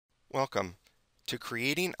Welcome to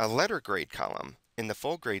creating a letter grade column in the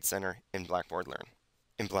Full Grade Center in Blackboard Learn.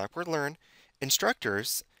 In Blackboard Learn,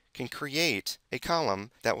 instructors can create a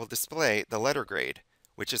column that will display the letter grade,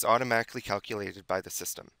 which is automatically calculated by the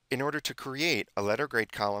system. In order to create a letter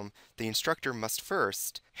grade column, the instructor must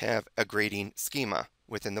first have a grading schema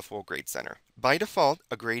within the Full Grade Center. By default,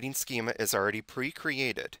 a grading schema is already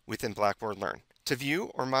pre-created within Blackboard Learn. To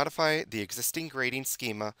view or modify the existing grading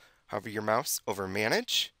schema, hover your mouse over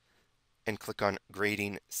Manage and click on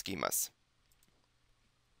Grading Schemas.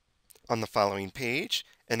 On the following page,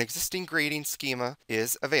 an existing grading schema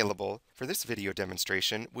is available. For this video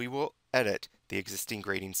demonstration, we will edit the existing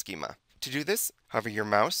grading schema. To do this, hover your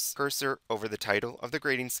mouse cursor over the title of the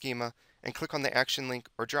grading schema and click on the action link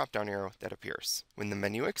or drop-down arrow that appears. When the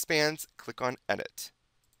menu expands, click on Edit.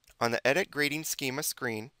 On the Edit Grading Schema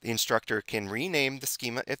screen, the instructor can rename the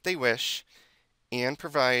schema if they wish and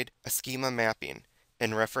provide a schema mapping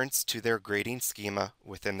in reference to their grading schema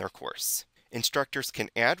within their course. Instructors can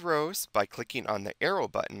add rows by clicking on the arrow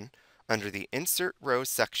button under the Insert Rows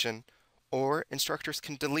section, or instructors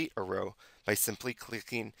can delete a row by simply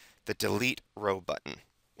clicking the Delete Row button.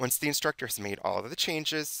 Once the instructor has made all of the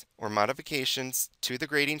changes or modifications to the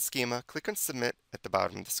grading schema, click on Submit at the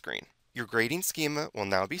bottom of the screen. Your grading schema will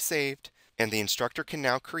now be saved, and the instructor can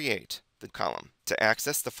now create the column. To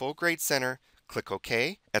access the Full Grade Center, click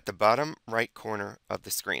OK at the bottom right corner of the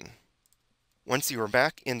screen. Once you are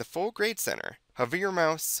back in the Full Grade Center, hover your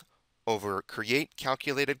mouse over Create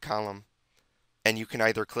Calculated Column, and you can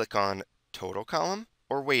either click on Total Column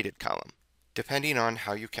or Weighted Column, depending on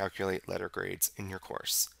how you calculate letter grades in your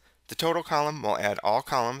course. The total column will add all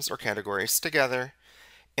columns or categories together,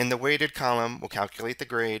 and the weighted column will calculate the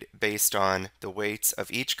grade based on the weights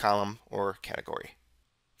of each column or category.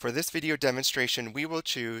 For this video demonstration, we will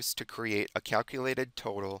choose to create a calculated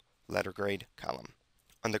total letter grade column.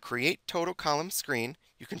 On the Create Total Column screen,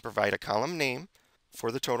 you can provide a column name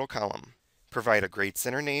for the total column. Provide a grade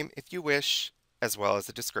center name if you wish, as well as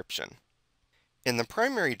a description. In the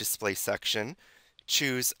Primary Display section,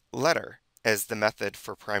 choose Letter as the method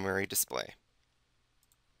for primary display.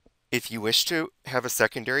 If you wish to have a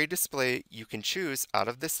secondary display, you can choose out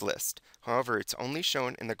of this list. However, it's only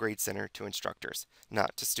shown in the Grade Center to instructors,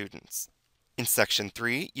 not to students. In Section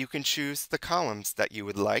 3, you can choose the columns that you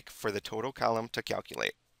would like for the total column to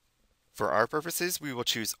calculate. For our purposes, we will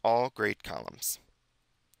choose all grade columns.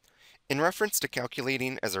 In reference to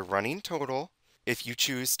calculating as a running total, if you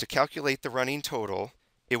choose to calculate the running total,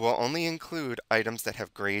 it will only include items that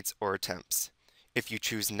have grades or attempts. If you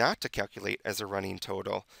choose not to calculate as a running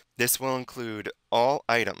total, this will include all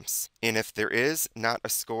items. And if there is not a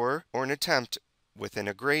score or an attempt within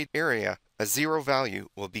a grade area, a 0 value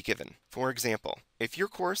will be given. For example, if your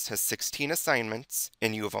course has 16 assignments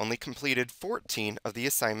and you have only completed 14 of the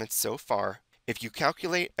assignments so far, if you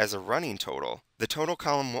calculate as a running total, the total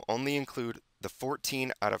column will only include the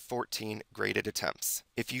 14 out of 14 graded attempts.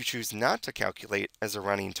 If you choose not to calculate as a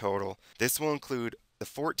running total, this will include the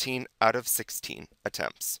 14 out of 16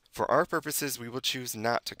 attempts. For our purposes, we will choose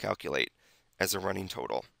not to calculate as a running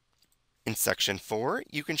total. In Section 4,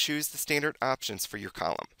 you can choose the standard options for your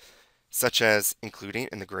column, such as including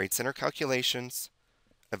in the Grade Center calculations,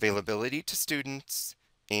 availability to students,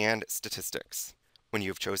 and statistics. When you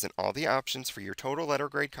have chosen all the options for your total letter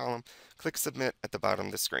grade column, click Submit at the bottom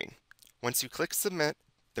of the screen. Once you click Submit,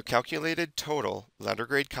 the calculated total letter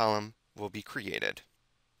grade column will be created.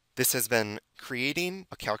 This has been Creating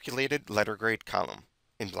a Calculated Letter Grade Column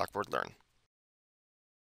in Blackboard Learn.